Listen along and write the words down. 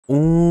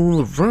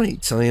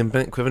Alright, I am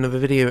back with another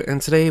video, and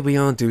today we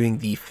are doing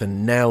the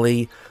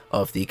finale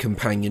of the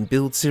companion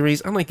build series,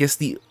 and I guess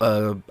the,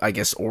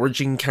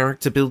 origin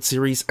character build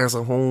series as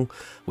a whole.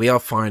 We are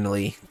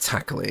finally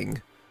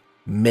tackling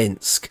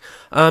Minsc.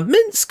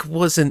 Minsc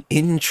was an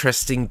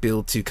interesting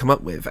build to come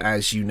up with.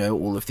 As you know,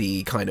 all of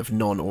the kind of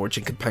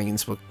non-origin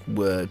companions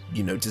were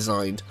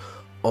designed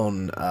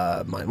on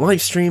my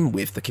live stream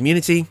with the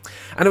community,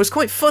 and it was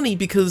quite funny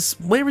because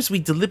whereas we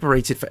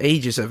deliberated for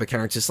ages over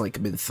characters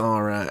like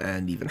Minthara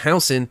and even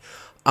Housin,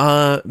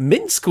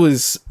 Minsc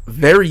was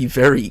very,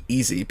 very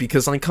easy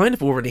because I kind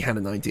of already had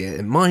an idea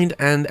in mind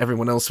and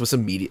everyone else was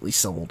immediately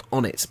sold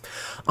on it.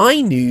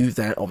 I knew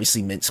that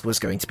obviously Minsc was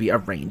going to be a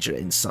ranger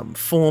in some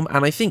form,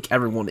 and I think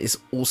everyone is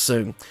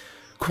also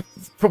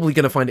probably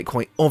going to find it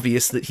quite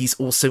obvious that he's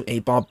also a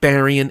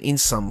barbarian in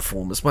some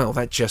form as well.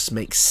 That just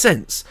makes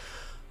sense.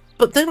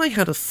 But then I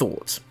had a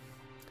thought.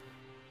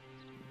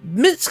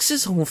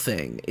 Minsc's whole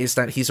thing is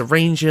that he's a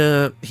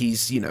ranger,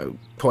 he's, you know,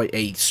 quite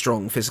a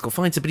strong physical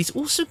fighter, but he's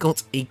also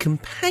got a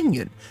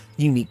companion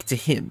unique to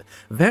him,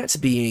 that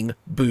being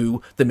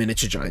Boo, the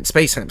miniature giant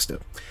space hamster.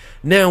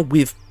 Now,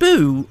 with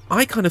Boo,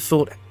 I kind of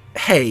thought,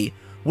 hey,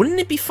 wouldn't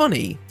it be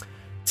funny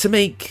to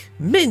make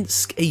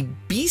Minsc a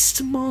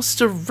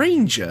Beastmaster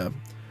Ranger,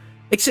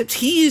 except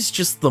he is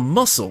just the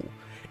muscle.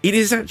 It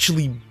is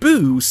actually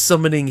Boo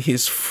summoning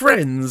his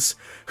friends,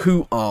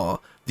 who are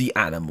the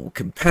animal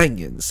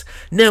companions.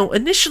 Now,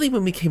 initially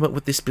when we came up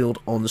with this build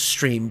on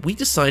stream, we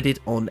decided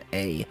on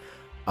a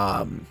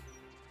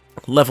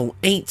level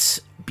 8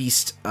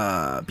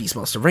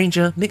 Beastmaster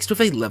Ranger mixed with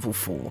a level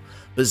 4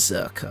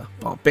 Berserker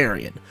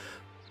Barbarian.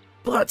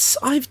 But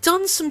I've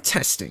done some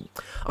testing.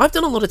 I've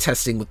done a lot of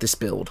testing with this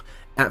build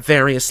at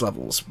various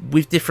levels,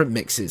 with different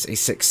mixes, a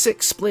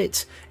 6-6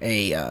 split,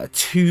 a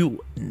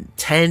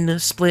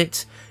 2-10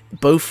 split,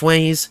 both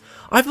ways.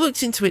 I've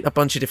looked into it a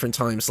bunch of different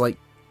times, like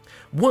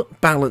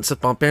what balance of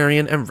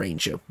Barbarian and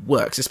Ranger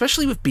works,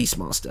 especially with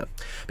Beastmaster,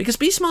 because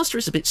Beastmaster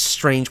is a bit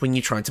strange when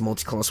you try to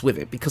multi-class with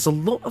it, because a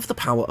lot of the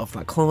power of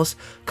that class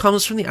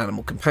comes from the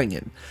Animal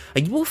Companion,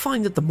 and you will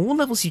find that the more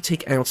levels you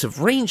take out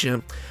of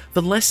Ranger,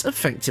 the less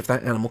effective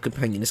that Animal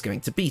Companion is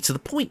going to be, to the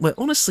point where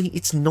honestly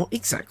it's not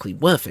exactly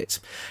worth it.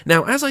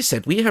 Now, as I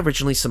said, we had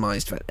originally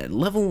surmised that a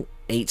level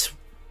 8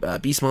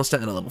 Beastmaster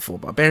and a level 4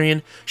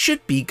 Barbarian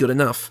should be good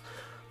enough.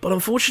 But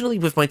unfortunately,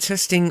 with my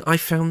testing, I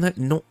found that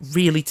not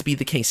really to be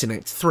the case in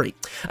Act 3,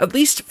 at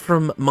least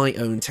from my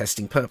own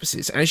testing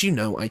purposes. As you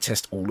know, I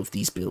test all of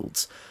these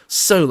builds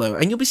solo,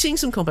 and you'll be seeing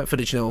some combat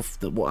footage now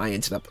of what I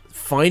ended up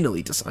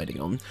finally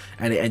deciding on,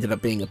 and it ended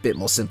up being a bit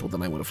more simple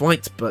than I would have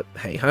liked, but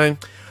hey-ho.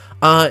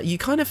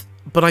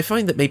 But I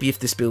find that maybe if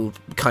this build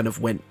kind of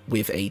went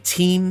with a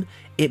team,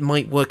 it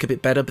might work a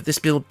bit better, but this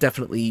build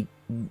definitely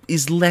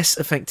is less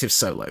effective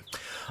solo.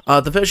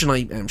 The version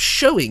I am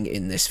showing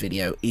in this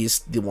video is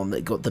the one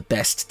that got the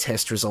best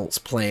test results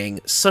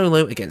playing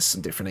solo against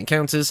some different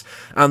encounters,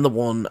 and the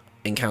one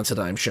encounter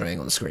that I'm showing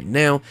on the screen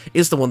now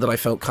is the one that I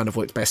felt kind of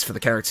worked best for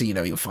the character. You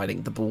know, you're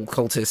fighting the bull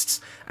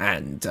cultists,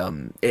 and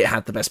it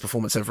had the best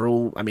performance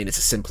overall. I mean, it's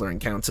a simpler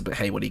encounter, but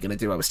hey, what are you going to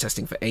do? I was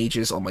testing for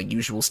ages on my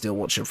usual Steel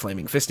Watcher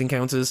Flaming Fist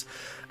encounters,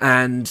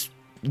 and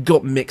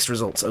got mixed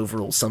results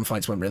overall. Some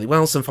fights went really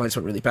well, some fights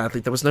went really badly.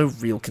 There was no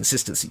real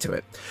consistency to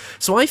it.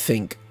 So I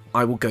think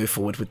I will go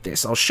forward with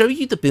this. I'll show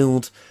you the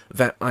build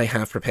that I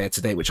have prepared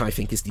today, which I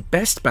think is the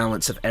best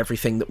balance of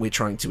everything that we're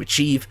trying to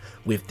achieve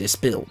with this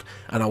build,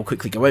 and I'll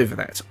quickly go over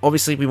that.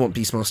 Obviously, we want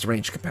Beastmaster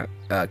Range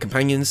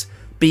companions.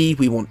 B,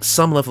 we want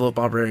some level of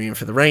Barbarian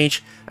for the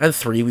Rage, and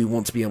 3, we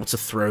want to be able to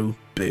throw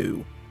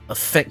Boo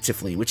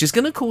effectively, which is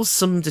going to cause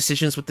some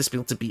decisions with this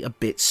build to be a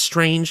bit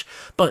strange,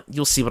 but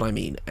you'll see what I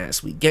mean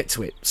as we get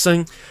to it.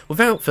 So,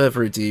 without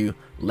further ado,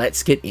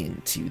 let's get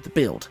into the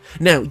build.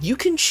 Now, you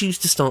can choose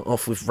to start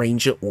off with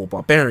Ranger or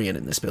Barbarian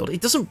in this build.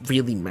 It doesn't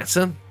really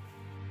matter.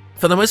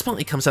 For the most part,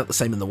 it comes out the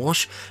same in the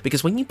wash,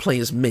 because when you play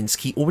as Minsc,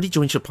 he already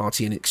joins your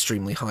party at an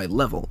extremely high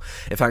level.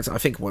 In fact, I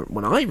think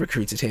when I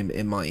recruited him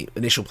in my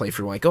initial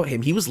playthrough, I got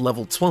him, he was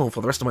level 12,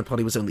 while the rest of my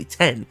party was only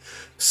 10.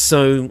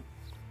 So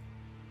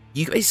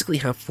you basically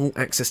have full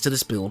access to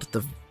this build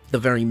the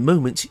very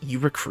moment you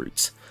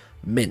recruit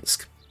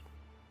Minsc.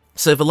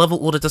 So the level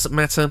order doesn't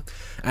matter,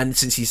 and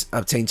since he's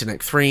obtained in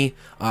Act 3,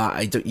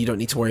 you don't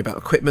need to worry about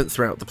equipment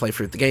throughout the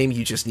playthrough of the game.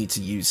 You just need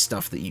to use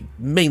stuff that you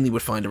mainly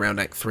would find around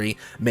Act 3.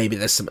 Maybe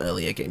there's some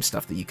earlier game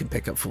stuff that you can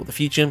pick up for the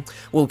future.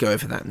 We'll go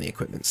over that in the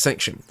equipment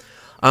section.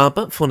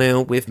 But for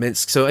now, with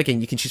Minsc, so again,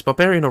 you can choose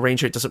Barbarian or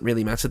Ranger, it doesn't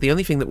really matter. The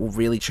only thing that will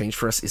really change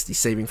for us is the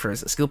saving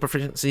throws and skill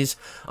proficiencies.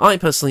 I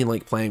personally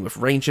like playing with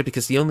Ranger,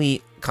 because the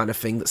only kind of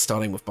thing that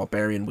starting with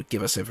Barbarian would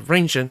give us over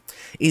Ranger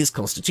is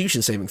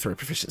Constitution saving throw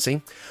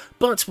proficiency.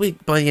 But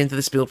by the end of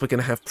this build, we're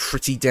going to have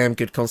pretty damn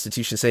good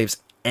Constitution saves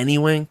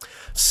anyway,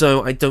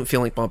 so I don't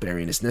feel like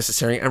Barbarian is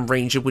necessary, and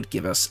Ranger would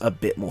give us a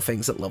bit more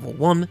things at level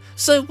 1,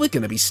 so we're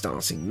going to be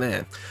starting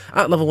there.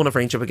 At level 1 of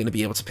Ranger, we're going to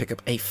be able to pick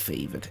up a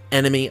favoured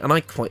enemy, and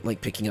I quite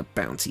like picking up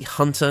Bounty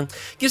Hunter.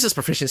 Gives us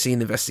proficiency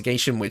in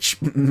Investigation,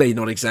 which may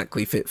not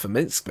exactly fit for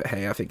Minsc, but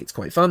hey, I think it's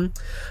quite fun.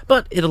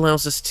 But it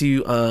allows us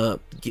to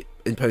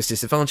impose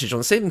disadvantage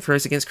on saving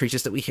throws against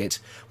creatures that we hit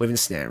with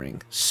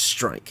Ensnaring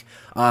Strike.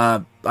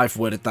 I've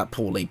worded that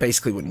poorly.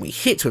 Basically, when we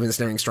hit with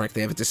Ensnaring Strike,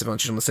 they have a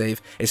disadvantage on the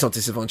save. It's not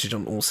disadvantage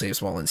on all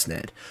saves while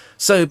ensnared.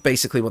 So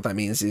basically what that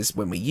means is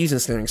when we use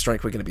Ensnaring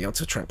Strike, we're going to be able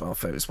to trap our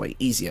foes way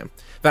easier.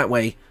 That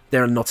way,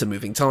 they're not a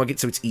moving target,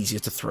 so it's easier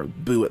to throw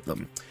boo at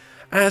them.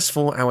 As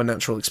for our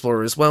Natural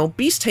Explorer as well,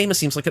 Beast Tamer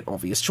seems like an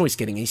obvious choice,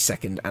 getting a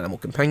second animal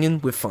companion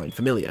with Find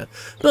Familiar.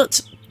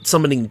 But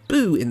summoning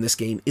Boo in this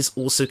game is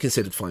also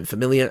considered Find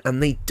Familiar,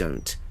 and they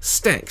don't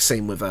stack,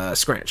 same with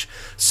Scratch.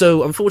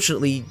 So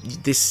unfortunately,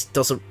 this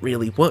doesn't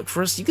really work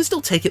for us. You can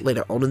still take it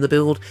later on in the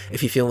build,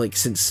 if you feel like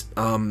since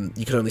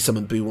you can only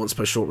summon Boo once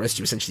per short rest,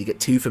 you essentially get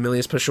 2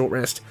 Familiars per short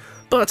rest.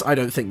 But I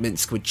don't think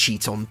Minsc would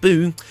cheat on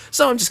Boo,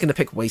 so I'm just going to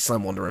pick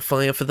Wasteland Wanderer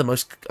Fire for the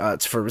most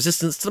for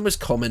resistance to the most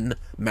common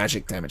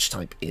magic damage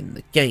type in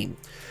the game.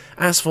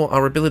 As for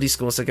our ability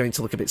scores, they're going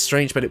to look a bit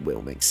strange, but it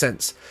will make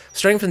sense.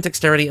 Strength and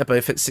Dexterity are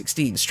both at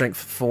 16, Strength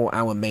for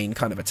our main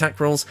kind of attack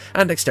rolls,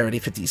 and Dexterity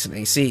for decent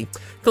AC.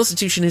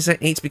 Constitution is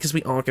at 8 because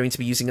we are going to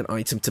be using an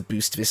item to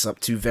boost this up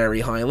to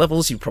very high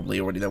levels. You probably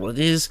already know what it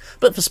is,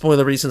 but for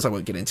spoiler reasons I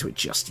won't get into it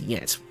just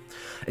yet.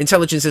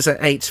 Intelligence is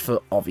at 8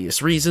 for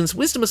obvious reasons.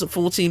 Wisdom is at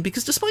 14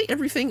 because despite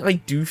everything, I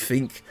do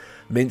think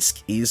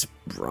Minsc is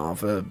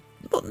rather...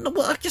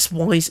 well, I guess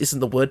wise isn't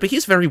the word, but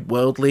he's very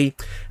worldly.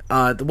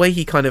 The way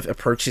he kind of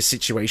approaches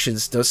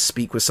situations does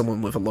speak with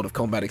someone with a lot of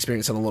combat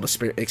experience and a lot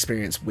of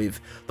experience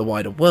with the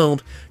wider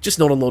world, just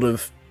not a lot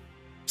of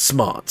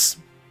smarts.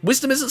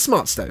 Wisdom isn't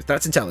smarts though,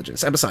 that's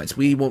intelligence, and besides,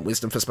 we want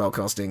wisdom for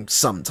spellcasting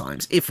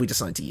sometimes, if we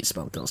decide to use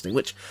spellcasting,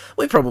 which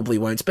we probably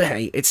won't, but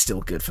hey, it's still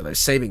good for those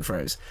saving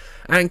throws.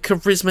 And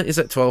Charisma is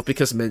at 12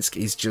 because Minsc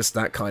is just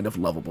that kind of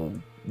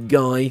lovable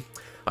guy.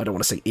 I don't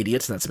want to say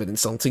idiot, that's a bit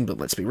insulting, but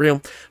let's be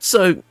real.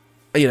 So,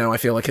 you know, I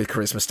feel like a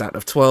Charisma stat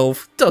of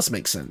 12 does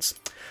make sense.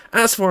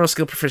 As for our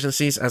skill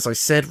proficiencies, as I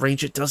said,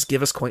 Ranger does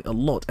give us quite a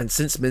lot, and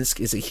since Minsc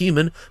is a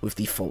human with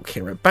the Folk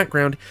Hero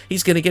background,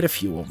 he's going to get a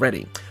few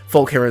already.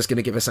 Folk Hero is going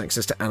to give us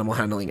access to Animal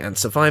Handling and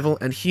Survival,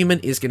 and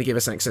Human is going to give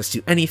us access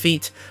to any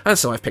feat, and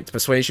so I've picked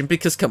Persuasion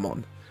because, come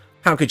on,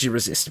 how could you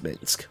resist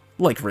Minsc?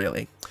 Like,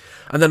 really?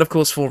 And then, of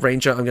course, for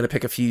Ranger, I'm going to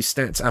pick a few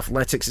stats.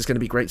 Athletics is going to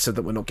be great so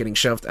that we're not getting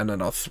shoved, and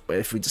then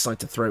if we decide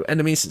to throw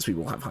enemies, since we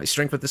will have high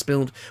strength with this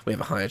build, we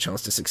have a higher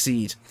chance to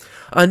succeed.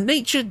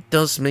 Nature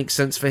does make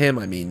sense for him.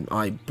 I mean,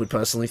 I would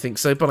personally think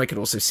so, but I could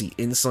also see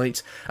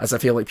Insight, as I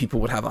feel like people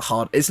would have a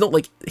hard... It's not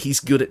like he's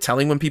good at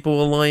telling when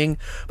people are lying,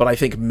 but I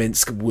think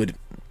Minsc would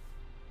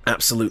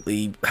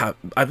absolutely have...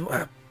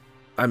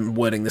 I'm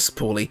wording this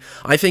poorly.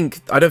 I don't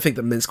think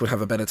that Minsc would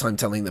have a better time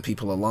telling that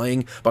people are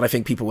lying, but I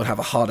think people would have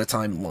a harder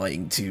time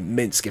lying to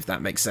Minsc, if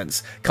that makes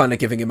sense. Kind of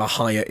giving him a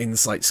higher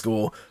insight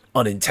score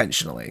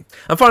unintentionally.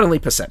 And finally,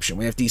 Perception.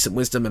 We have decent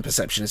wisdom, and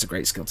Perception is a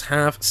great skill to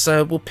have,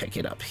 so we'll pick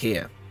it up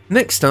here.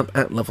 Next up,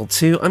 at level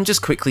 2, I'm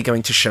just quickly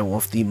going to show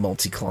off the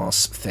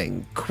multi-class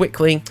thing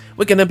quickly.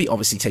 We're going to be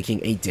obviously taking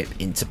a dip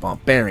into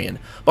Barbarian.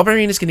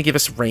 Barbarian is going to give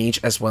us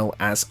range as well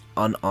as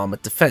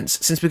unarmored defense.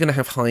 Since we're going to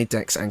have high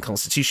dex and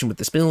constitution with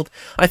this build,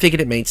 I figured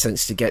it made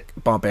sense to get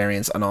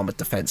Barbarian's unarmored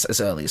defense as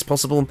early as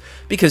possible,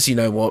 because you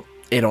know what?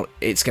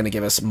 It's going to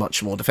give us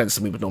much more defense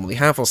than we would normally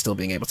have while still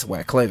being able to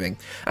wear clothing.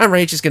 And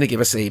Rage is going to give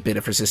us a bit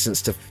of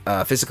resistance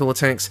to physical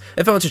attacks,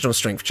 advantage on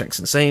strength checks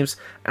and saves,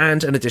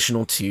 and an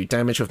additional 2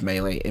 damage with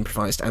melee,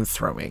 improvised, and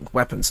throwing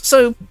weapons.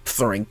 So,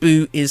 throwing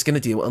Boo is going to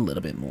deal a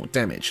little bit more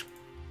damage.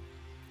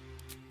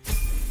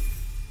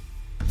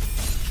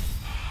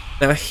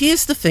 Now,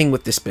 here's the thing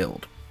with this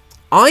build.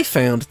 I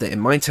found that in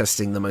my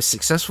testing, the most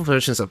successful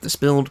versions of this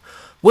build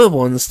were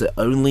ones that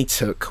only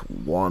took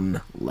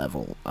 1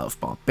 level of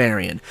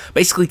Barbarian.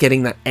 Basically,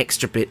 getting that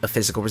extra bit of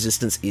physical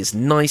resistance is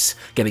nice,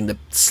 getting the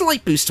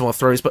slight boost to our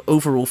throws, but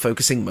overall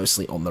focusing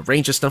mostly on the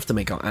Ranger stuff to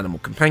make our animal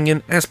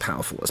companion as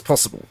powerful as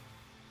possible.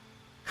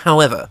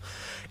 However,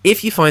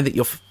 if you find that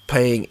you're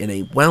playing in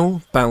a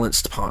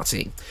well-balanced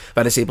party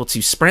that is able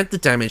to spread the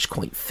damage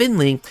quite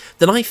thinly,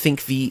 then I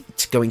think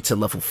going to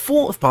level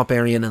 4 of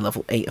Barbarian and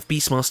level 8 of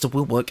Beastmaster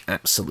will work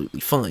absolutely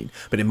fine.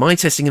 But in my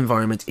testing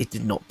environment, it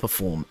did not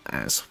perform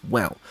as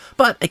well.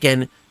 But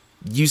again,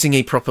 using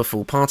a proper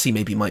full party,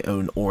 maybe my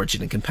own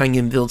Origin and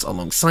Companion builds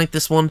alongside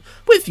this one,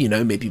 with, you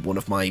know, maybe one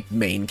of my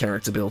main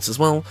character builds as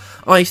well,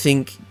 I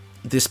think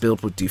this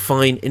build would do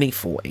fine in a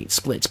 4-8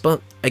 split,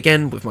 but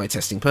again, with my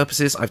testing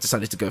purposes, I've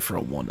decided to go for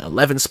a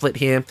 1-11 split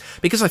here,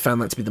 because I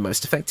found that to be the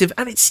most effective,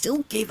 and it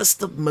still gave us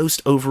the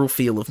most overall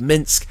feel of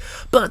Minsc,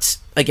 but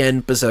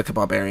again, Berserker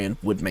Barbarian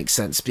would make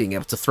sense, being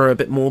able to throw a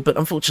bit more, but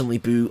unfortunately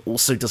Boo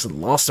also doesn't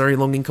last very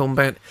long in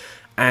combat,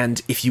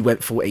 And if you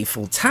went for a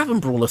full Tavern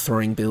Brawler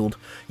throwing build,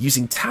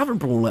 using Tavern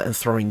Brawler and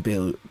throwing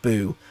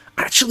Boo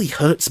actually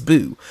hurts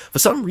Boo. For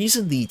some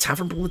reason, the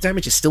Tavern Brawler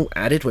damage is still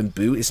added when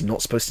Boo is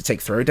not supposed to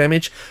take throw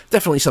damage.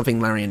 Definitely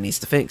something Larian needs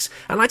to fix.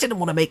 And I didn't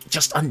want to make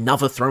just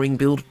another throwing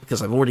build,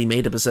 because I've already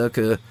made a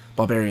Berserker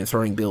Barbarian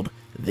throwing build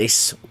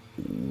this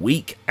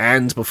week,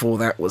 and before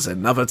that was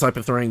another type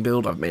of throwing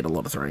build. I've made a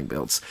lot of throwing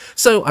builds.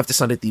 So I've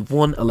decided the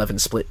 1-11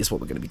 split is what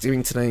we're going to be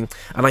doing today,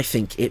 and I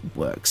think it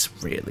works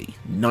really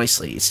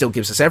nicely. It still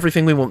gives us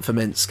everything we want for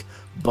Minsc,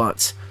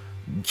 but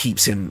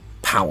keeps him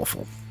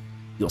powerful.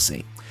 You'll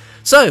see.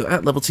 So,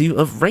 at level 2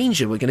 of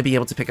Ranger, we're going to be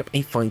able to pick up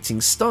a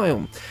fighting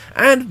style.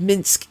 And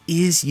Minsc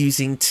is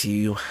using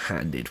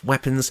two-handed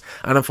weapons,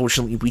 and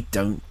unfortunately we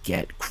don't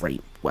get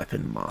Great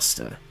Weapon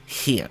Master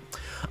here.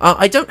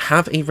 I don't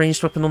have a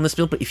ranged weapon on this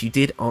build, but if you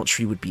did,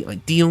 archery would be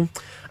ideal.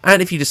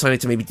 And if you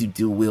decided to maybe do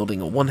dual wielding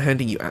or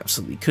one-handing, you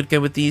absolutely could go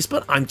with these,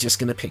 but I'm just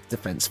going to pick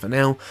defense for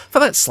now, for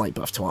that slight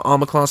buff to our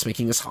armor class,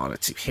 making us harder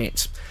to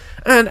hit.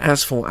 And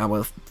as for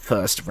our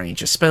first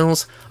ranger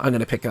spells, I'm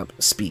going to pick up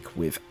Speak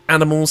with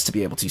Animals to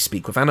be able to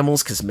speak with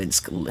animals, because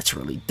Minsc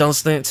literally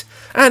does that,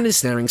 and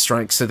Ensnaring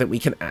Strike so that we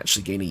can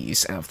actually gain a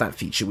use out of that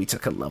feature we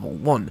took at level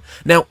 1.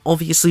 Now,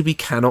 obviously we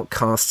cannot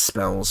cast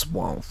spells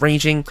while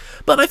raging,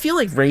 but I feel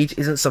like rage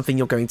isn't something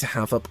you're going to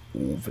have up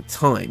all the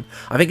time.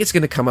 I think it's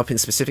going to come up in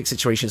specific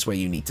situations where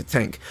you need to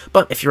tank,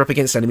 but if you're up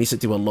against enemies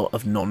that do a lot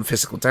of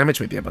non-physical damage,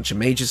 maybe a bunch of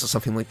mages or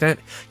something like that,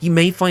 you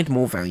may find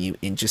more value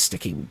in just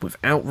sticking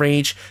without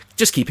rage,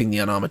 just keeping the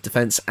unarmored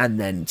defense, and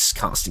then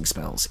casting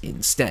spells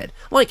instead,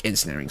 like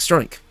Ensnaring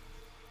Strike.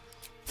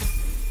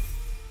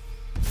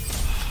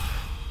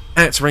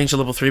 At Ranger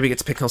level 3 we get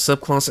to pick our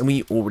subclass, and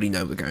we already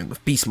know we're going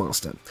with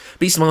Beastmaster.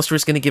 Beastmaster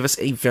is going to give us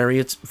a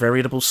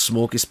veritable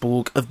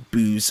smorgasbord of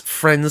Boo's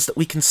friends that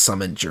we can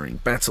summon during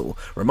battle.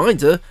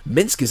 Reminder,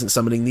 Minsc isn't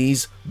summoning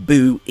these,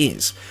 Boo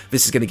is.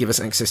 This is going to give us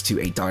access to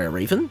a dire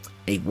raven,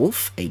 a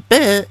wolf, a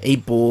bear, a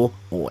boar,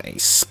 or a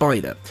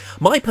spider.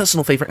 My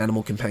personal favourite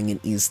animal companion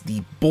is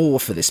the boar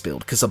for this build,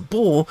 because a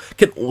boar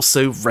can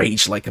also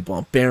rage like a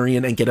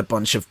barbarian and get a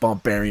bunch of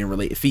barbarian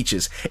related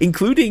features,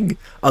 including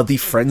the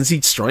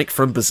frenzied strike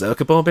from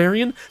Berserker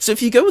Barbarian. So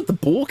if you go with the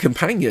boar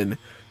companion,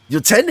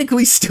 you're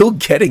technically still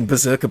getting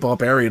Berserker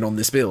Barbarian on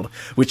this build,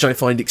 which I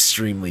find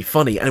extremely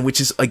funny, and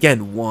which is,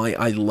 again, why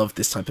I love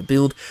this type of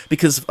build,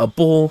 because a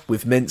boar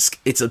with Minsc,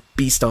 it's a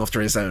beast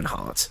after his own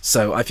heart,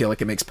 so I feel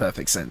like it makes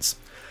perfect sense.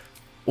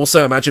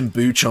 Also, imagine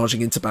Boo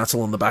charging into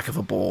battle on the back of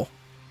a boar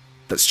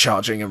that's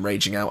charging and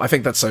raging out. I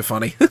think that's so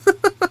funny.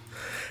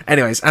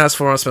 Anyways, as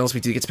for our spells, we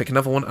do get to pick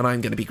another one, and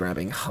I'm going to be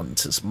grabbing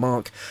Hunter's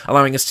Mark,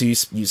 allowing us to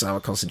use our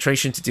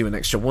concentration to do an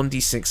extra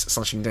 1d6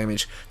 slashing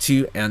damage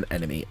to an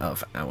enemy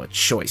of our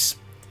choice.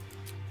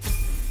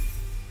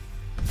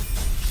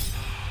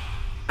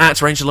 At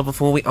Ranger level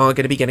 4, we are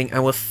going to be getting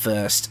our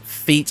first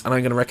feat, and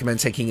I'm going to recommend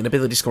taking an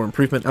ability score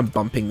improvement and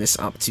bumping this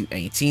up to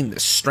 18, the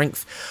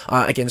strength.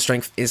 Again,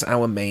 strength is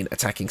our main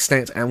attacking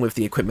stat, and with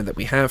the equipment that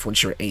we have,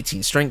 once you're at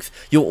 18 strength,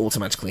 you'll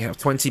automatically have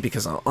 20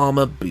 because our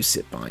armor boosts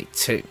it by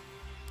 2.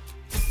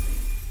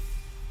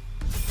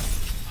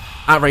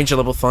 At Ranger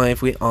level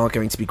 5, we are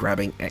going to be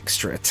grabbing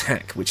extra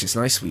attack, which is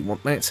nice, we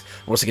want that.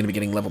 We're also going to be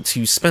getting level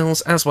 2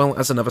 spells, as well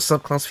as another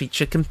subclass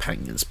feature,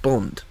 Companion's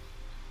Bond.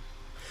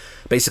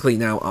 Basically,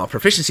 now our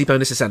proficiency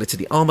bonus is added to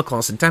the armor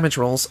class and damage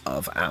rolls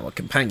of our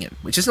companion,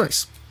 which is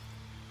nice.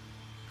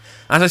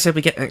 As I said,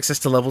 we get access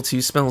to level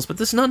 2 spells, but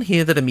there's none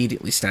here that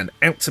immediately stand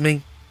out to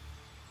me.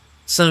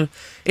 So,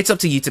 it's up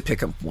to you to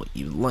pick up what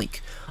you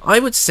like. I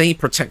would say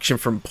protection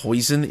from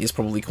poison is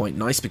probably quite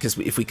nice, because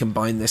if we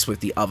combine this with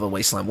the other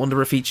Wasteland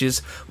Wanderer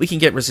features, we can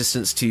get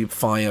resistance to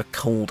fire,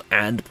 cold,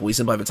 and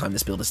poison by the time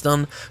this build is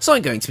done, so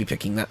I'm going to be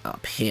picking that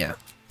up here.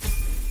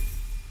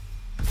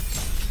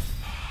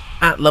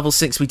 At level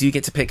 6, we do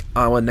get to pick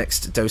our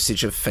next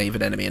dosage of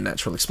Favoured Enemy and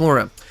Natural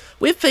Explorer.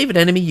 With Favoured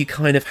Enemy, you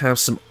kind of have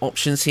some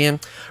options here.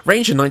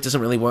 Ranger Knight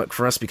doesn't really work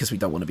for us because we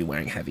don't want to be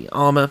wearing heavy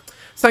armour.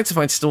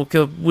 Sanctified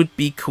Stalker would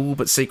be cool,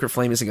 but Sacred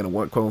Flame isn't going to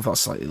work well with our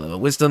slightly lower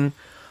wisdom.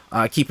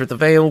 Keeper of the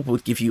Veil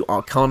would give you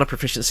Arcana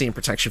proficiency and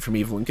protection from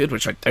evil and good,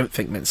 which I don't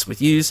think Minsc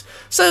would use.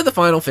 So the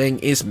final thing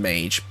is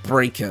Mage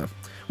Breaker,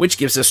 which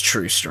gives us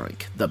True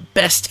Strike, the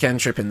best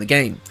cantrip in the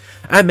game.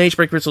 And Mage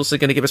Breaker is also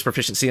going to give us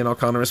proficiency in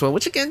Arcana as well,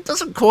 which again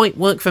doesn't quite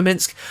work for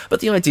Minsc, but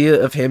the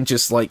idea of him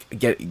just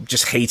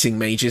hating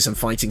mages and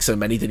fighting so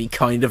many that he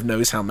kind of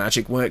knows how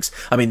magic works.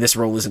 I mean, this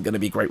role isn't going to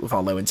be great with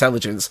our low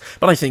intelligence,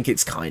 but I think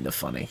it's kind of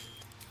funny.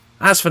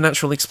 As for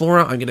Natural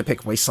Explorer, I'm going to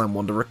pick Wasteland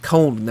Wanderer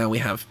Cold. Now we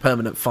have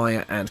permanent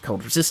fire and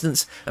cold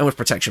resistance, and with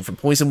protection from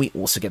poison, we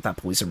also get that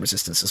poison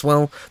resistance as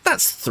well.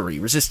 That's 3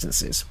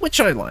 resistances, which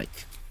I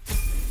like.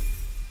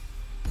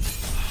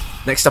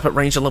 Next up at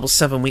Ranger level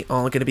 7, we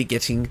are going to be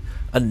getting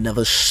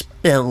another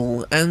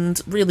spell,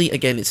 and really,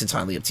 again, it's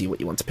entirely up to you what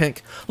you want to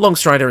pick. Long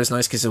Strider is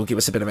nice because it will give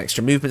us a bit of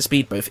extra movement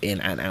speed, both in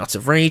and out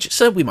of rage,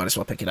 so we might as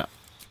well pick it up.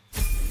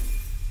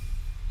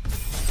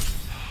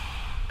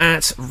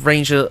 At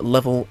Ranger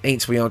level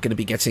 8, we are going to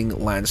be getting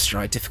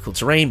Landstride difficult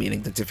terrain,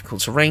 meaning the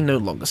difficult terrain no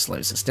longer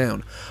slows us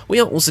down.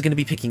 We are also going to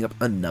be picking up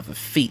another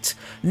feat.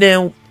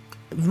 Now,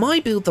 my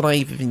build that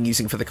I've been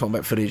using for the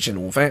combat footage and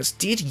all that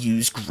did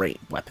use Great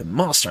Weapon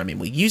Master. I mean,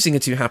 we're using a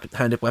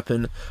two-handed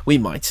weapon, we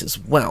might as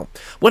well.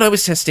 When I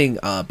was testing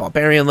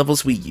Barbarian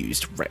levels, we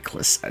used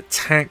Reckless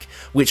Attack,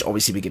 which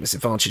obviously would give us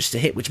advantage to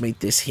hit, which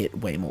made this hit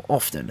way more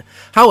often.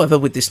 However,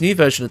 with this new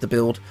version of the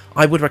build,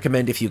 I would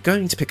recommend if you're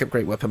going to pick up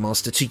Great Weapon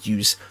Master to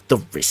use the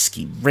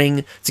Risky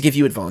Ring to give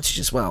you advantage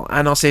as well.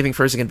 And our saving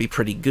throws are going to be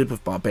pretty good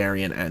with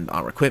Barbarian and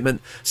our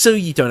equipment, so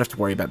you don't have to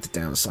worry about the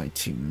downside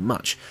too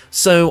much.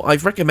 So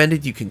I've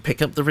recommended you can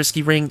pick up the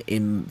Risky Ring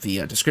in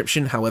the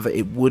description. However,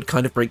 it would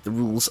kind of break the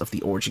rules of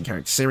the Origin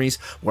character series,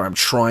 where I'm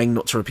trying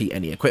not to repeat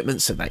any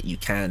equipment so that you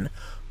can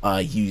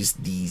use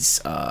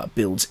these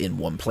builds in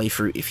one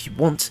playthrough if you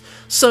want.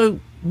 So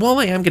while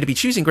I am going to be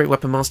choosing Great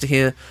Weapon Master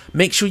here,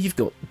 make sure you've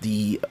got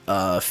the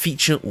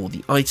feature or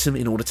the item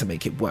in order to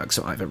make it work,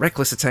 so either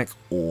Reckless Attack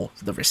or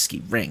the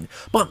Risky Ring.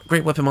 But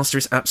Great Weapon Master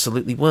is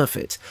absolutely worth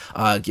it.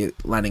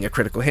 Landing a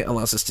critical hit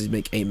allows us to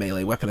make a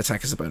melee weapon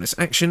attack as a bonus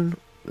action,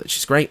 which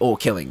is great, or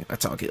killing a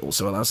target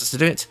also allows us to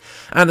do it.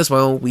 And as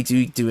well, we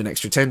do an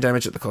extra 10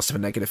 damage at the cost of a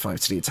 -5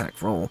 to the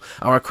attack roll.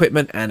 Our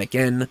equipment, and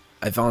again,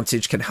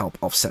 advantage can help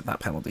offset that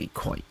penalty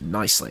quite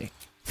nicely.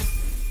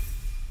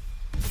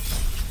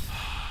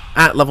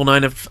 At level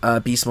 9 of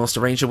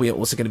Beastmaster Ranger, we are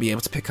also going to be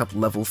able to pick up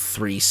level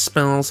 3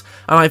 spells,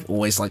 and I've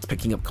always liked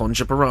picking up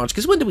Conjure Barrage,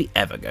 because when do we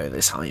ever go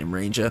this high in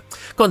Ranger?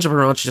 Conjure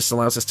Barrage just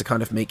allows us to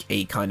kind of make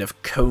a kind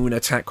of cone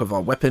attack with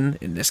our weapon,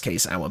 in this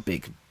case our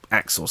big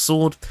axe or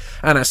sword,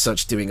 and as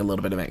such doing a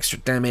little bit of extra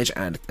damage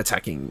and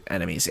attacking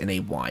enemies in a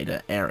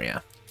wider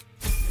area.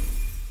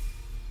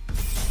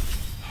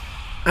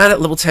 And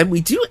at level 10,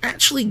 we do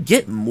actually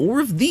get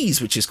more of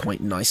these, which is quite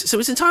nice. So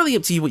it's entirely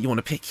up to you what you want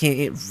to pick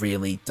here. It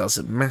really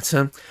doesn't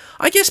matter.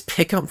 I guess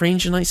pick up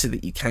Ranger Knight so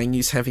that you can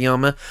use heavy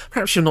armor.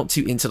 Perhaps you're not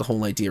too into the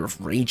whole idea of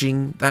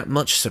raging that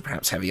much, so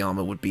perhaps heavy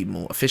armor would be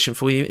more efficient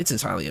for you. It's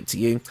entirely up to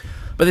you.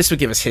 But this would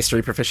give us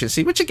history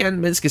proficiency, which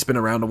again, Minsc has been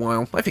around a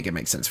while. I think it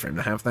makes sense for him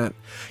to have that.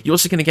 You're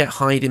also going to get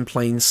Hide in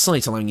Plain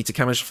Sight, allowing you to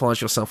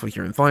camouflage yourself with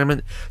your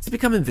environment to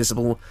become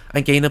invisible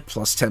and gain a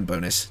 +10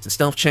 bonus to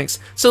stealth checks,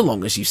 so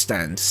long as you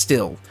stand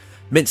still.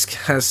 Minsc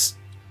has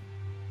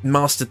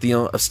mastered the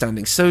art of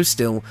standing so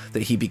still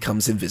that he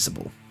becomes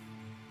invisible.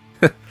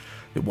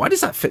 Why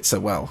does that fit so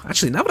well?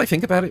 Actually, now that I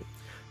think about it,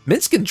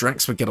 Minsc and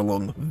Drax would get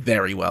along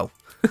very well.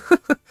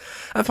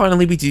 And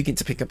finally, we do get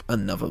to pick up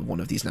another one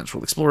of these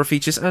Natural Explorer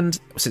features, and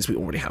since we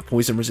already have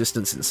poison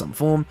resistance in some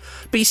form,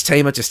 Beast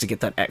Tamer, just to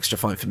get that extra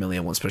Find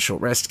Familiar once per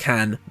short rest,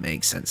 can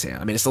make sense here.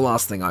 I mean, it's the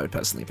last thing I would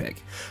personally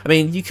pick. I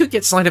mean, you could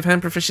get Sleight of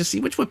Hand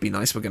proficiency, which would be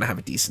nice. We're going to have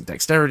a decent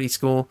dexterity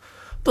score,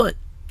 but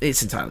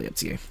it's entirely up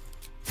to you.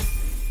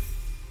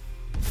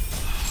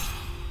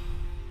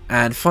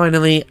 And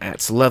finally,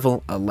 at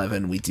level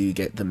 11, we do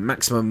get the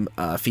maximum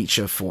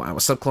feature for our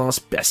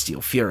subclass,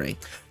 Bestial Fury.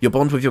 Your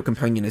bond with your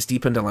companion is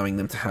deepened, allowing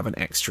them to have an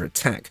extra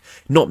attack.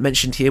 Not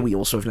mentioned here, we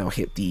also have now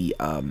hit the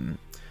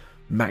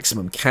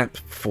maximum cap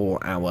for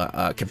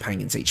our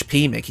companions'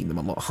 HP, making them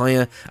a lot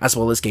higher, as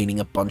well as gaining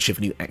a bunch of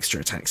new extra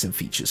attacks and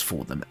features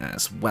for them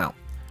as well.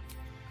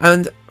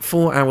 And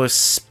for our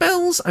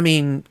spells, I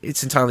mean,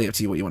 it's entirely up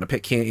to you what you want to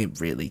pick here. It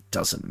really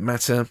doesn't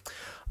matter.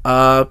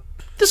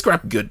 Just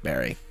grab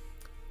Goodberry.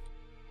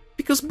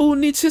 Because Boone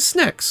needs his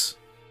snacks.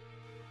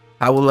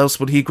 How else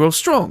would he grow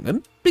strong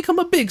and become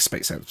a big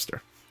space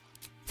hamster?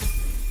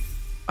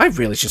 I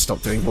really should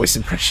stop doing voice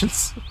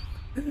impressions.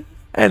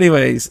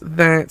 Anyways,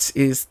 that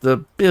is the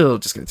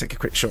build. Just going to take a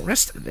quick short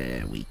rest.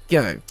 There we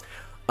go.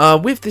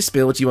 With this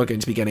build, you are going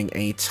to be getting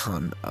a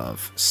ton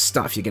of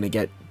stuff. You're going to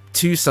get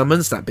 2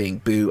 summons, that being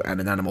Boo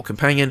and an animal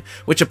companion,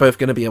 which are both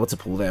going to be able to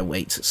pull their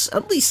weight,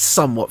 at least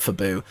somewhat for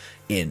Boo,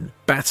 in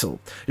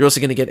battle. You're also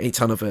going to get a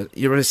ton of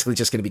you're basically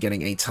just going to be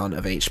getting a ton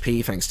of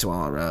HP thanks to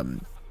our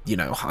you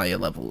know, higher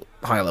level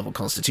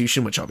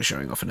constitution, which I'll be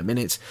showing off in a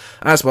minute,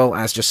 as well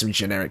as just some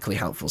generically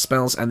helpful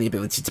spells and the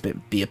ability to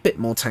be a bit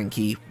more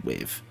tanky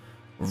with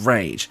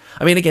rage.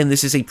 I mean, again,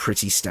 this is a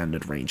pretty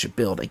standard Ranger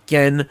build.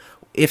 Again,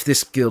 if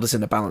this guild is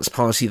in a balanced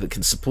party that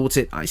can support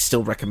it, I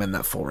still recommend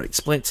that 4-8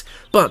 split,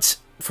 but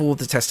for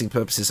the testing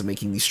purposes of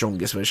making the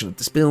strongest version of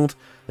this build,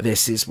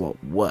 this is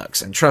what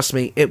works, and trust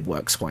me, it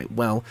works quite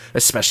well,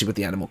 especially with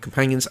the animal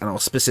companions, and I'll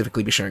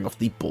specifically be showing off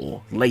the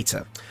boar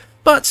later.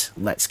 But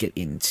let's get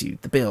into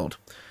the build.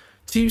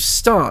 To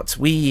start,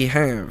 we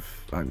have,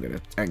 I'm going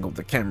to angle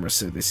the camera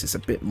so this is a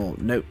bit more,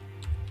 nope,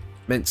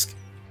 Minsc,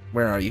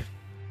 where are you?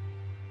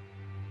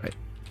 Right,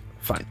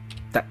 fine,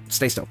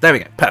 stay still, there we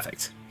go,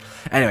 perfect.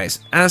 Anyways,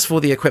 as for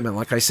the equipment,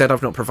 like I said,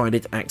 I've not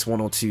provided Act 1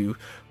 or 2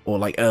 or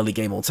like early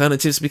game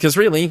alternatives because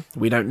really,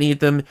 we don't need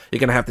them. You're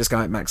going to have this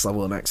guy at max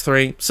level in Act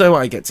 3, so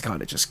I get to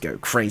kind of just go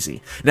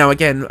crazy. Now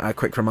again, a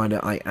quick reminder,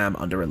 I am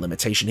under a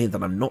limitation here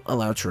that I'm not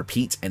allowed to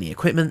repeat any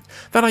equipment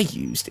that I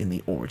used in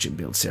the Origin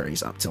build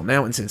series up till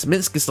now, and since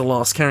Minsc is the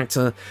last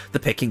character, the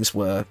pickings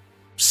were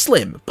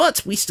slim,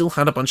 but we still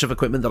had a bunch of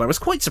equipment that I was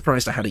quite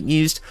surprised I hadn't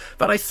used,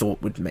 that I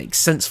thought would make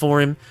sense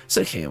for him,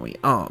 so here we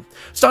are.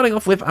 Starting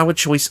off with our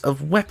choice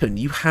of weapon,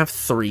 you have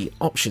 3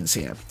 options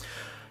here.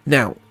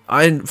 Now,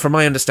 from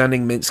my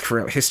understanding, Minsc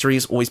throughout history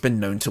has always been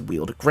known to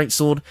wield a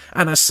greatsword,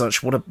 and as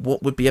such, what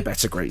would be a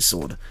better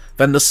greatsword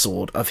than the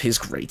sword of his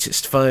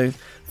greatest foe,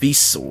 the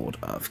Sword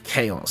of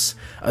Chaos.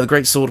 The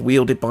greatsword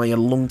wielded by a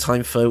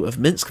longtime foe of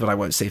Minsc, that I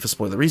won't say for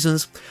spoiler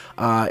reasons.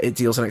 It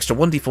deals an extra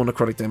 1d4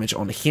 necrotic damage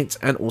on hit,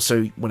 and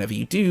also whenever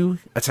you do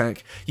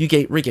attack, you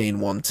regain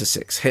 1 to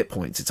 6 hit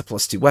points. It's a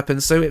 +2 weapon,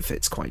 so it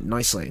fits quite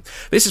nicely.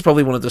 This is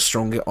probably one of the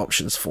stronger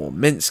options for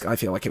Minsc. I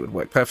feel like it would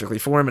work perfectly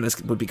for him, and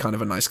it would be kind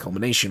of a nice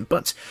combination,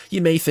 but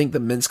you may think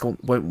that Minsc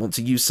won't want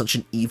to use such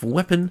an evil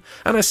weapon,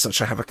 and as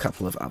such I have a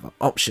couple of other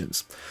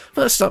options.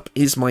 First up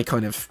is my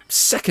kind of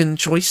second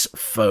choice,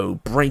 Foe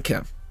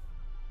Breaker.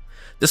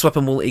 This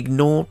weapon will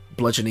ignore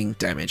bludgeoning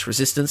damage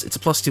resistance. It's a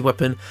 +2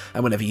 weapon,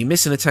 and whenever you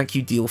miss an attack,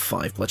 you deal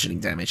 5 bludgeoning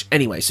damage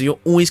anyway, so you're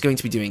always going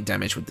to be doing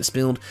damage with this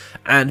build,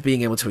 and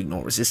being able to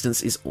ignore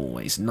resistance is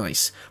always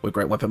nice. With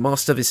Great Weapon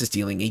Master, this is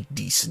dealing a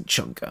decent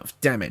chunk of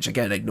damage.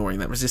 Again, ignoring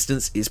that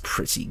resistance is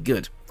pretty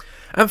good.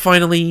 And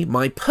finally,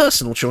 my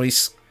personal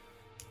choice,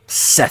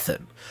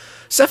 Sethen.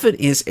 Sethen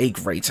is a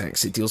great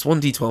axe. It deals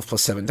 1d12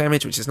 plus 7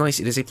 damage, which is nice.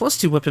 It is a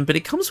 +2 weapon, but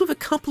it comes with a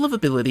couple of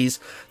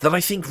abilities that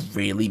I think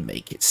really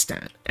make it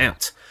stand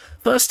out.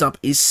 First up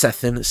is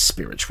Sethen's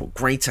Spiritual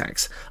Great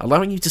Axe,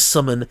 allowing you to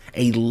summon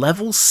a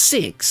level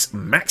 6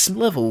 maximum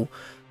level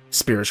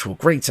Spiritual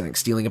Great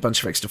Axe, dealing a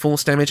bunch of extra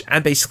force damage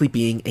and basically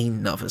being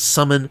another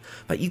summon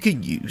that you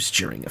can use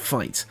during a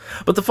fight.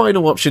 But the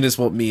final option is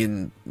what me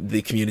and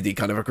the community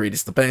kind of agreed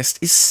is the best,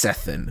 is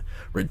Sethen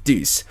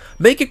Reduce.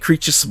 Make a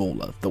creature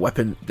smaller.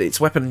 Its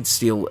weapons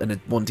deal a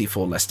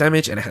 1d4 less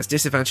damage, and it has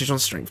disadvantage on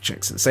strength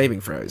checks and saving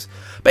throws.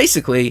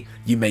 Basically,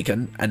 you make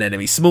an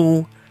enemy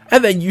small,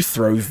 and then you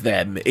throw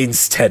them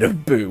instead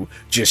of Boo.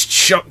 Just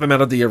chuck them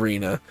out of the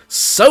arena.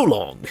 So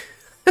long!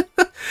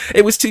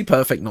 It was too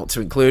perfect not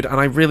to include, and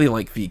I really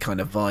like the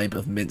kind of vibe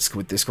of Minsc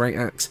with this great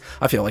axe.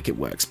 I feel like it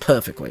works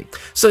perfectly.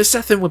 So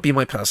Sethen would be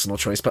my personal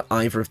choice, but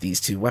either of these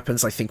 2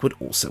 weapons I think would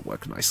also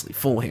work nicely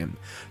for him.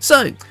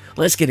 So,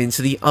 let's get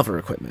into the other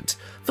equipment.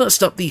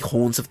 First up, the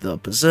Horns of the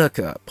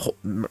Berserker.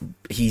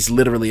 He's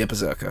literally a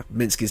Berserker.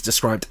 Minsc is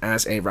described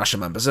as a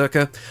Rashomon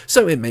Berserker,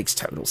 so it makes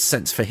total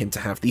sense for him to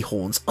have the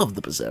Horns of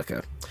the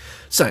Berserker.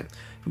 So,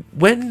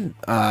 when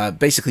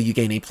basically you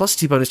gain a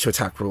 +2 bonus to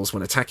attack rolls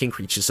when attacking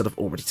creatures that have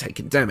already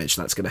taken damage.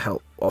 That's going to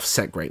help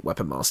offset Great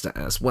Weapon Master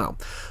as well.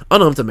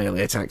 Unarmed and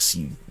melee attacks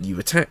you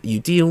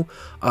deal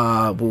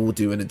will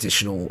do an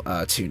additional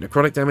 2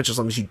 necrotic damage as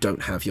long as you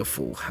don't have your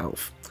full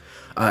health.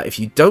 If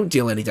you don't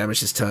deal any damage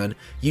this turn,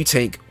 you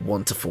take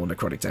 1 to 4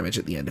 necrotic damage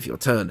at the end of your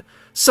turn.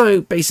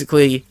 So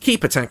basically,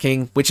 keep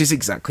attacking, which is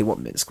exactly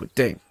what Minsc would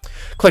do.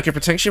 Cloak of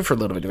Protection for a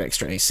little bit of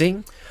extra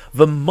AC.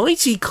 The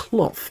Mighty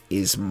Cloth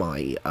is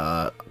my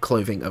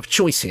clothing of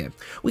choice here.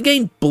 We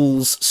gain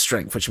Bull's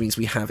Strength, which means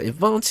we have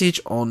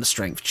advantage on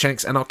strength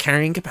checks, and our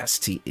carrying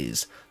capacity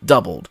is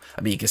doubled.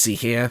 I mean, you can see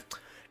here,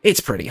 it's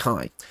pretty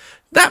high.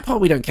 That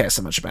part we don't care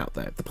so much about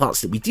though. The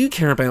parts that we do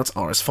care about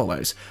are as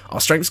follows.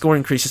 Our strength score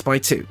increases by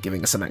 2,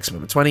 giving us a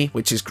maximum of 20,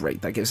 which is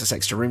great. That gives us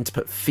extra room to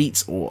put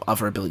feats or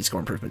other ability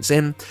score improvements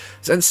in,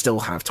 and still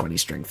have 20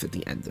 strength at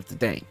the end of the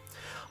day.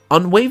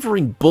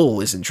 Unwavering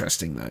Bull is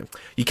interesting though.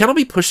 You cannot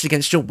be pushed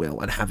against your will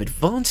and have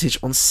advantage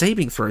on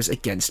saving throws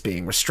against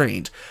being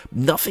restrained.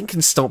 Nothing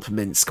can stop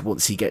Minsc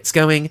once he gets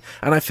going,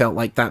 and I felt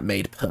like that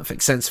made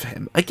perfect sense for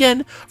him.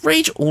 Again,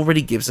 Rage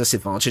already gives us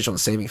advantage on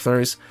saving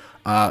throws,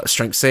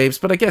 strength saves,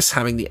 but I guess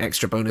having the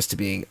extra bonus to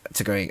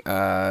going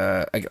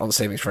on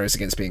saving throws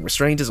against being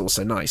restrained is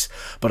also nice.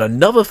 But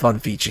another fun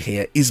feature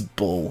here is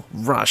Bull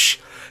Rush.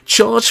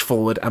 Charge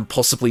forward and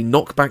possibly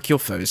knock back your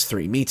foes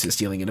 3 meters,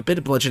 dealing in a bit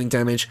of bludgeoning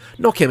damage,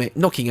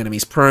 knocking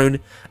enemies prone,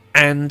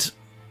 and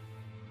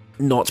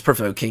not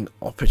provoking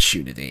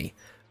opportunity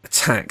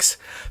attacks.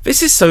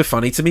 This is so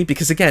funny to me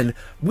because, again,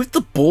 with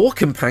the Boar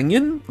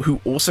companion,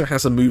 who also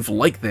has a move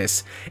like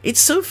this,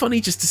 it's so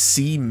funny just to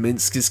see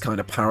Minsc's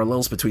kind of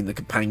parallels between the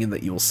companion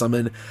that you'll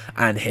summon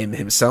and him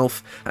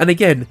himself. And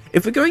again,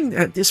 if we're going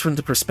at this from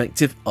the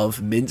perspective of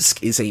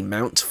Minsc is a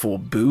mount for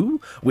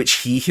Boo, which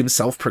he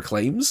himself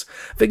proclaims,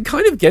 then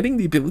kind of getting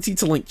the ability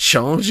to like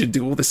charge and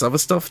do all this other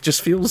stuff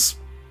just feels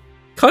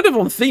kind of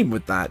on theme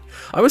with that.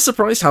 I was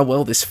surprised how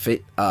well this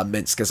fit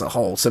Minsc as a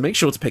whole, so make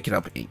sure to pick it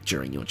up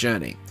during your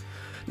journey.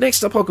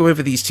 Next up, I'll go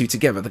over these 2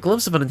 together. The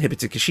Gloves of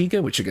Uninhibited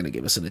Kashiga, which are going to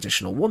give us an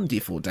additional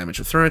 1d4 damage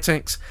with throw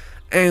attacks,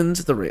 and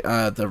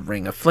the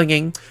Ring of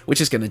Flinging,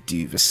 which is going to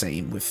do the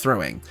same with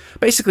throwing.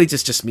 Basically,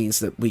 this just means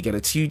that we get a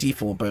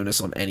 2d4 bonus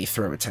on any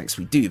throw attacks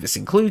we do. This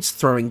includes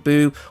throwing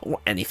Boo, or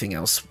anything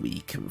else we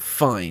can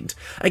find.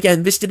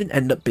 Again, this didn't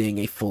end up being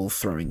a full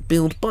throwing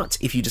build, but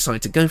if you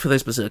decide to go for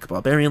those Berserker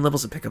Barbarian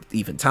levels and pick up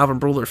even Tavern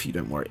Brawler, if you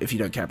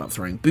don't care about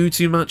throwing Boo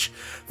too much,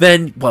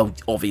 then, well,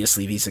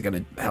 obviously these are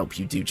going to help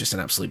you do just an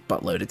absolute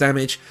buttload of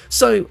damage.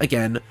 So,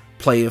 again,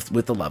 play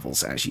with the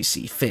levels as you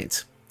see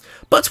fit.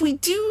 But we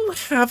do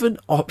have an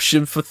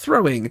option for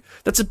throwing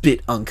that's a bit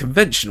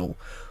unconventional.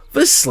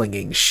 The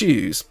slinging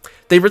shoes.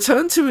 They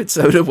return to its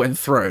owner when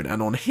thrown,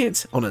 and on a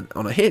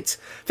hit,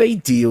 they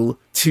deal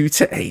 2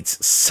 to 8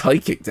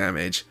 psychic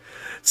damage.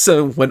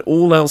 So, when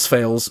all else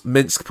fails,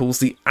 Minsc pulls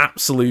the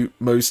absolute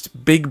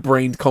most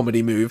big-brained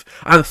comedy move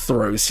and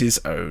throws his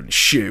own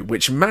shoe,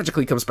 which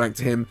magically comes back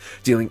to him,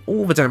 dealing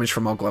all the damage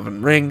from our glove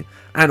and ring,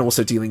 and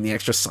also dealing the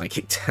extra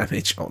psychic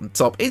damage on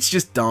top. It's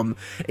just dumb.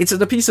 It's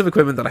a piece of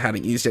equipment that I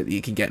hadn't used yet that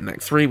you can get in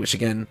Act 3, which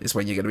again is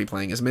when you're going to be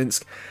playing as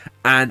Minsc,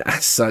 and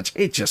as such,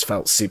 it just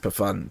felt super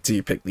fun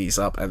to pick these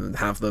up and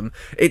have them.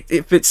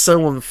 It fits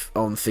so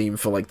on theme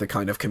for like the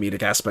kind of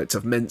comedic aspect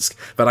of Minsc,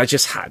 but I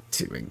just had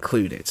to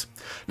include it.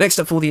 Next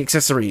up for the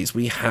accessories,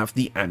 we have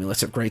the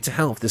Amulet of Greater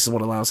Health. This is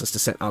what allows us to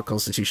set our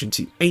Constitution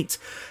to 8,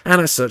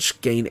 and as such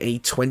gain a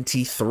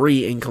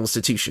 23 in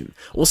Constitution.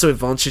 Also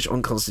advantage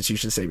on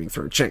Constitution saving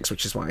throw checks,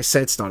 which is why I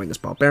said starting as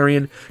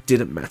Barbarian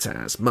didn't matter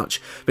as much.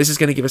 This is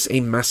going to give us a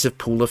massive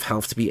pool of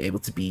health to be able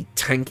to be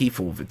tanky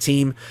for the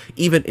team,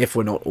 even if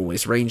we're not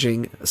always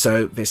ranging,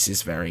 so this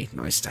is very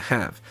nice to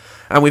have.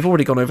 And we've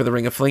already gone over the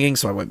Ring of Flinging,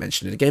 so I won't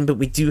mention it again, but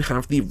we do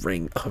have the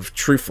Ring of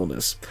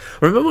Truthfulness.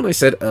 Remember when I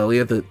said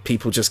earlier that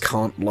people just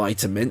can't lie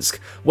to Minsc?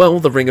 Well,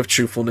 the Ring of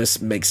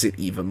Truthfulness makes it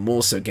even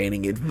more so,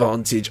 gaining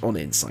advantage on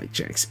insight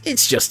checks.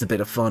 It's just a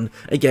bit of fun.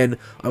 Again,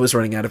 I was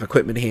running out of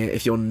equipment here.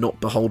 If you're not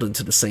beholden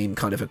to the same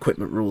kind of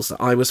equipment rules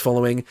that I was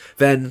following,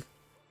 then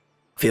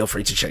feel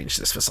free to change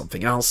this for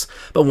something else.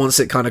 But once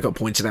it kind of got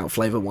pointed out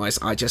flavor-wise,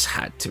 I just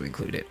had to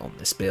include it on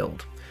this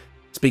build.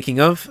 Speaking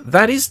of,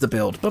 that is the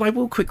build, but I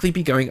will quickly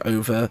be going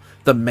over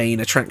the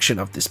main attraction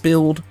of this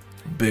build,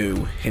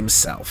 Boo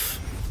himself.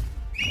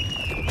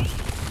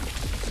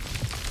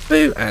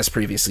 Boo, as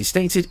previously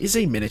stated, is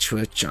a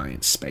miniature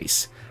giant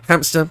space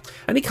hamster,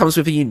 and he comes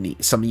with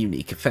some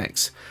unique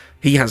effects.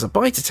 He has a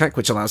bite attack,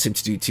 which allows him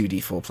to do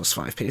 2d4 plus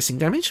 5 piercing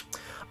damage.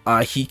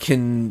 He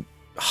can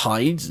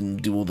hide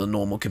and do all the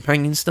normal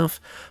companion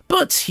stuff,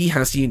 but he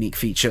has the unique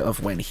feature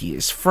of when he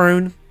is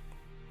thrown,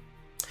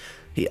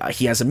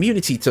 he has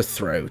immunity to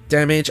throw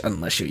damage,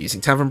 unless you're using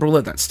Tavern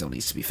Brawler, that still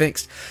needs to be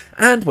fixed,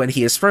 and when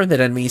he is thrown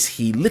at enemies,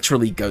 he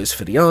literally goes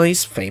for the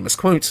eyes, famous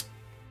quote,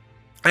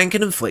 and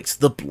can inflict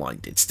the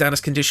blinded status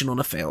condition on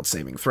a failed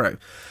saving throw,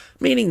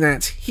 meaning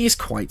that he is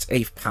quite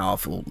a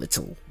powerful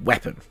little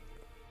weapon.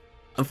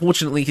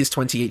 Unfortunately, his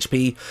 20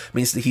 HP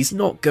means that he's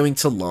not going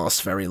to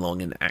last very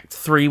long in Act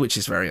 3, which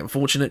is very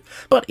unfortunate,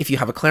 but if you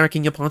have a cleric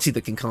in your party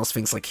that can cast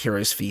things like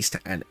Hero's Feast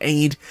and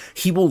Aid,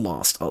 he will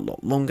last a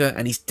lot longer,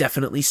 and he's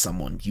definitely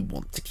someone you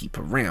want to keep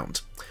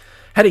around.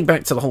 Heading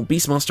back to the whole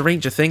Beastmaster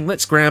Ranger thing,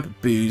 let's grab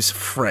Boo's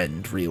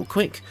friend real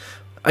quick.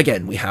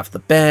 Again, we have the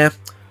bear,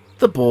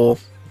 the boar,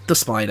 the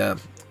spider,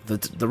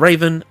 the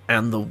raven,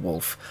 and the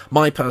wolf.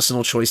 My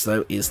personal choice,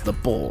 though, is the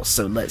boar,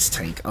 so let's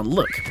take a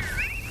look.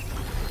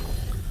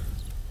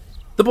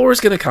 The boar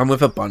is going to come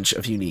with a bunch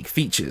of unique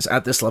features.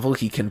 At this level,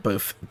 he can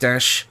both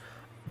dash,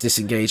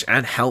 disengage,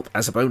 and help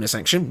as a bonus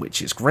action,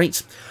 which is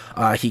great.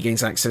 He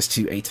gains access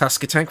to a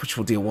task attack, which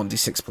will deal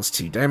 1d6 plus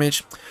 2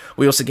 damage.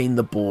 We also gain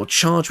the boar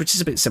charge, which is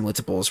a bit similar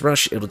to Boar's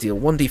Rush. It'll deal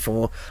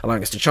 1d4,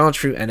 allowing us to charge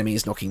through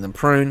enemies, knocking them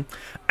prone,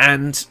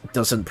 and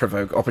doesn't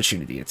provoke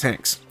opportunity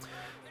attacks.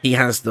 He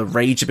has the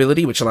Rage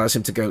ability, which allows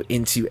him to go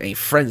into a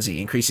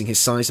frenzy, increasing his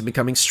size and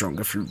becoming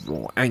stronger through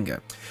raw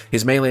anger.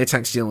 His melee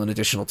attacks deal an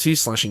additional 2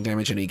 slashing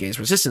damage, and he gains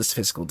resistance to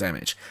physical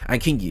damage, and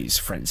can use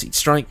Frenzied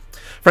Strike.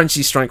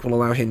 Frenzied Strike will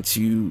allow him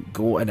to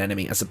gore an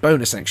enemy as a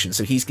bonus action,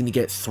 so he's going to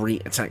get 3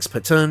 attacks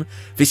per turn.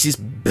 This is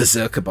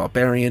Berserker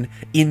Barbarian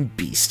in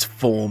beast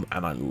form,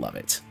 and I love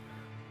it.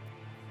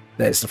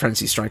 There's the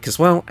Frenzy Strike as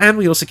well, and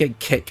we also get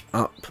Kick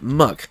Up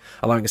Muck,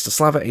 allowing us to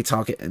slaver a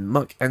target in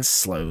muck and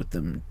slow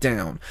them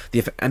down.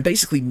 And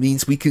basically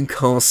means we can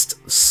cast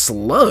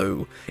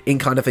Slow in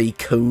kind of a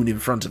cone in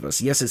front of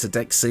us. Yes, it's a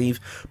dex save,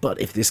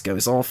 but if this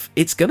goes off,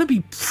 it's going to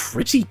be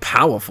pretty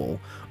powerful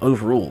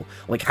overall.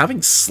 Like,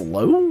 having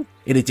Slow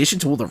in addition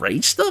to all the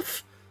rage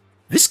stuff?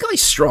 This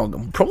guy's strong,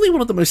 and probably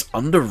one of the most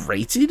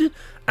underrated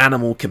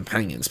animal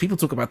companions. People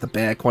talk about the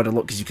bear quite a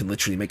lot because you can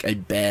literally make a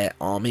bear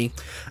army,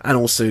 and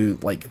also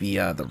like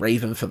the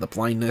raven for the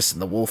blindness,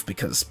 and the wolf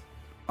because,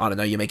 I don't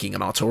know, you're making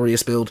an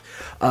Artorias build.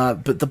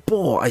 But the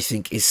boar, I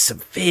think, is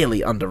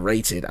severely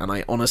underrated, and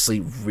I honestly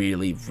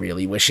really,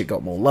 really wish it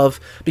got more love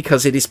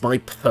because it is my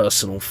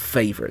personal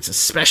favourite,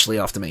 especially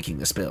after making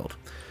this build.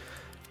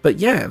 But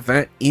yeah,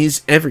 that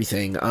is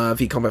everything.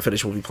 The combat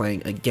footage we'll be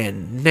playing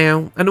again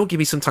now, and it'll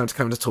give you some time to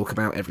kind of talk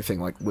about everything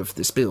like with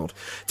this build.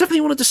 Definitely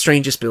one of the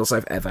strangest builds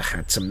I've ever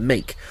had to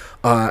make.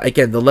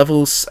 Again, the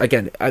levels,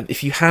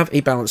 if you have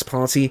a balanced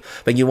party,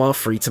 then you are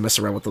free to mess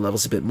around with the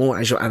levels a bit more,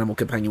 as your animal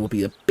companion will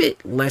be a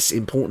bit less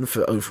important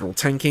for overall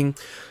tanking.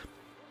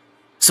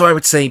 So I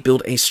would say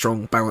build a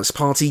strong, balanced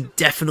party,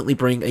 definitely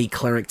bring a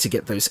cleric to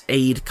get those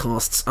aid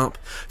casts up,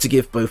 to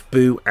give both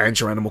Boo and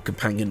your animal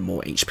companion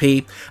more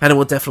HP, and it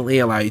will definitely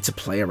allow you to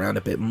play around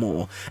a bit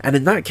more. And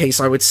in that case,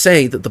 I would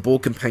say that the boar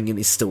companion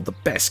is still the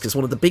best, because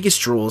one of the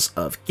biggest draws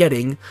of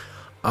getting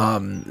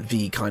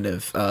the kind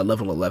of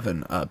level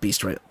 11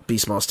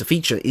 Beastmaster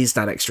feature is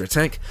that extra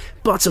attack,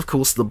 but of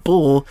course the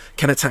boar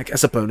can attack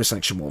as a bonus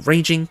action while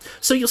raging,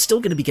 so you're still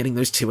going to be getting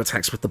those 2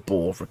 attacks with the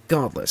boar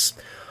regardless.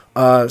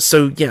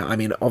 So yeah, I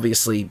mean,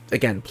 obviously,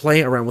 again,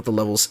 play around with the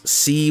levels,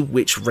 see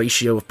which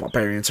ratio of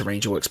Barbarian to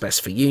Ranger works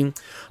best for you.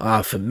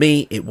 For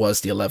me, it was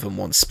the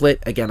 11-1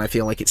 split. Again, I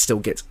feel like it still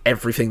gets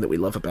everything that we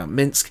love about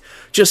Minsc,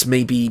 just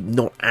maybe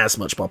not as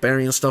much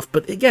Barbarian stuff,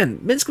 but again,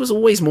 Minsc was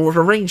always more of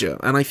a Ranger,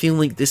 and I feel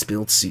like this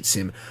build suits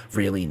him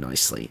really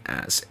nicely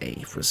as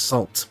a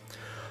result.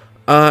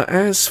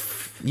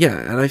 Yeah,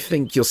 and I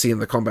think you'll see in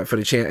the combat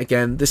footage here,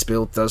 again, this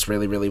build does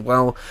really, really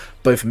well.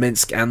 Both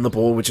Minsc and the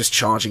boar were just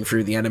charging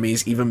through the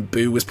enemies. Even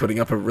Boo was putting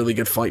up a really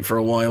good fight for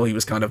a while. He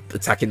was kind of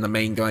attacking the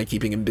main guy,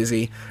 keeping him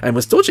busy, and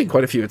was dodging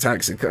quite a few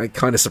attacks. It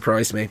kind of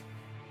surprised me.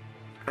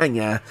 And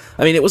yeah,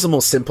 I mean, it was a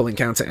more simple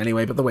encounter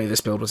anyway, but the way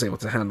this build was able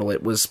to handle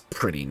it was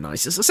pretty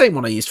nice. It's the same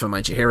one I used for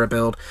my Jaheira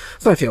build,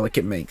 so I feel like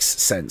it makes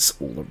sense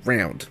all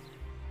around.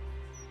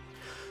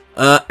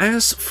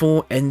 As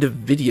for end of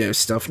video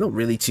stuff, not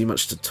really too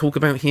much to talk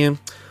about here.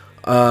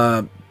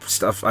 I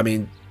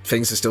mean,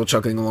 things are still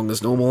chugging along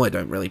as normal. I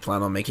don't really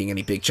plan on making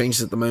any big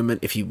changes at the moment.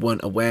 If you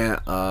weren't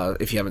aware,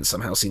 if you haven't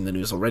somehow seen the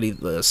news already,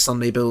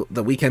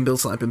 the weekend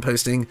builds that I've been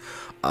posting,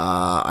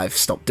 I've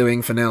stopped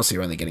doing for now, so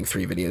you're only getting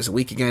 3 videos a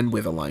week again,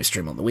 with a live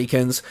stream on the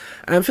weekends.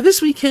 And for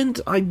this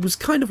weekend, I was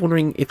kind of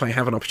wondering if I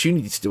have an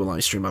opportunity to do a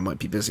live stream. I might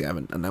be busy, I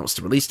haven't announced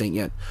a release date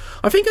yet.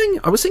 I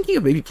was thinking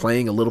of maybe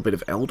playing a little bit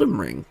of Elden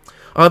Ring.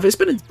 There's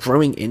been a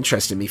growing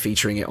interest in me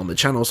featuring it on the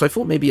channel, so I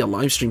thought maybe a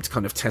live stream to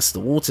kind of test the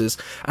waters,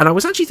 and I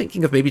was actually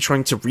thinking of maybe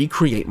trying to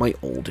recreate my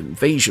old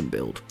Invasion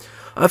build.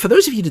 For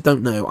those of you that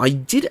don't know, I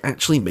did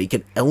actually make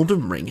an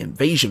Elden Ring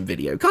Invasion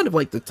video, kind of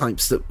like the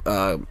types that,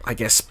 I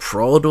guess,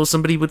 Prod or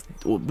somebody would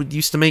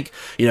used to make.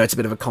 You know, it's a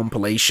bit of a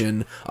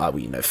compilation,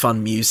 with, you know,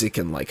 fun music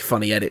and, like,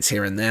 funny edits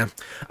here and there.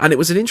 And it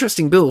was an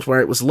interesting build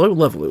where it was low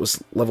level. It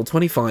was level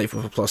 25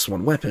 with a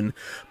 +1 weapon,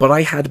 but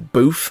I had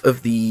both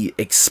of the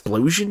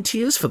explosion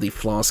tiers for the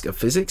Flask of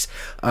Physics.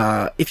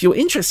 If you're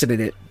interested in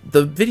it,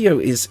 the video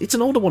it's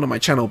an older one on my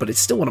channel, but it's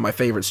still one of my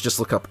favorites. Just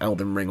look up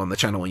Elden Ring on the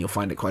channel and you'll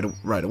find it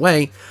right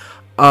away.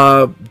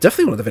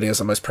 Definitely one of the videos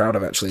I'm most proud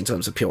of, actually, in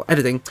terms of pure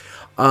editing.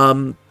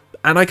 And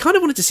I kind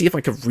of wanted to see if I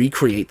could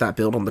recreate that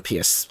build on the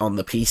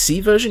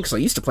PC version, because I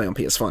used to play on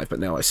PS5, but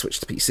now I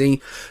switched to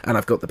PC, and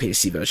I've got the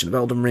PC version of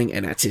Elden Ring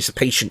in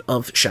anticipation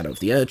of Shadow of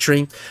the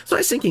Erdtree. So I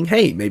was thinking,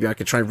 hey, maybe I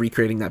could try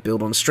recreating that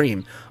build on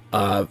stream.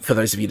 For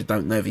those of you that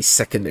don't know, the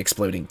second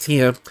exploding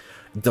tier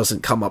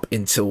doesn't come up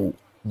until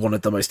one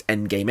of the most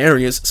endgame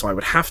areas, so I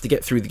would have to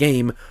get through the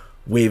game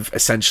with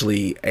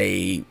essentially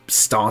a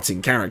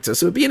starting character.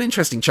 So it'd be an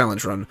interesting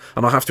challenge run,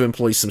 and I'll have to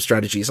employ some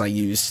strategies I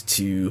used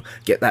to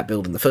get that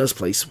build in the first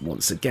place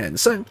once again.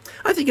 So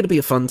I think it'll be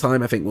a fun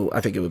time. I think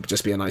it would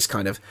just be a nice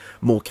kind of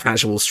more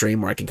casual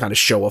stream where I can kind of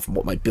show off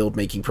what my build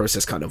making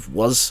process kind of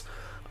was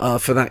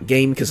for that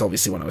game, because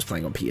obviously when I was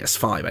playing on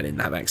PS5 I didn't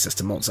have access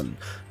to mods, and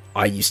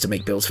I used to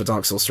make builds for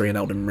Dark Souls 3 and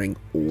Elden Ring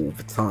all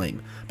the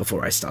time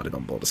before I started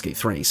on Baldur's Gate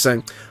 3.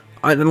 So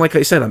and like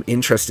I said, I'm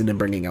interested in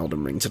bringing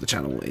Elden Ring to the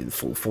channel in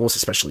full force,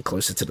 especially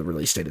closer to the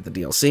release date of the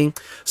DLC,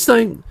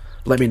 so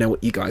let me know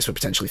what you guys would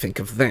potentially think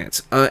of that.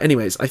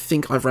 Anyways, I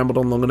think I've rambled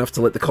on long enough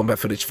to let the combat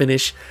footage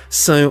finish,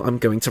 so I'm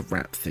going to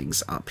wrap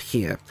things up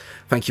here.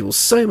 Thank you all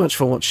so much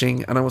for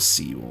watching, and I will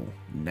see you all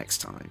next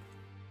time.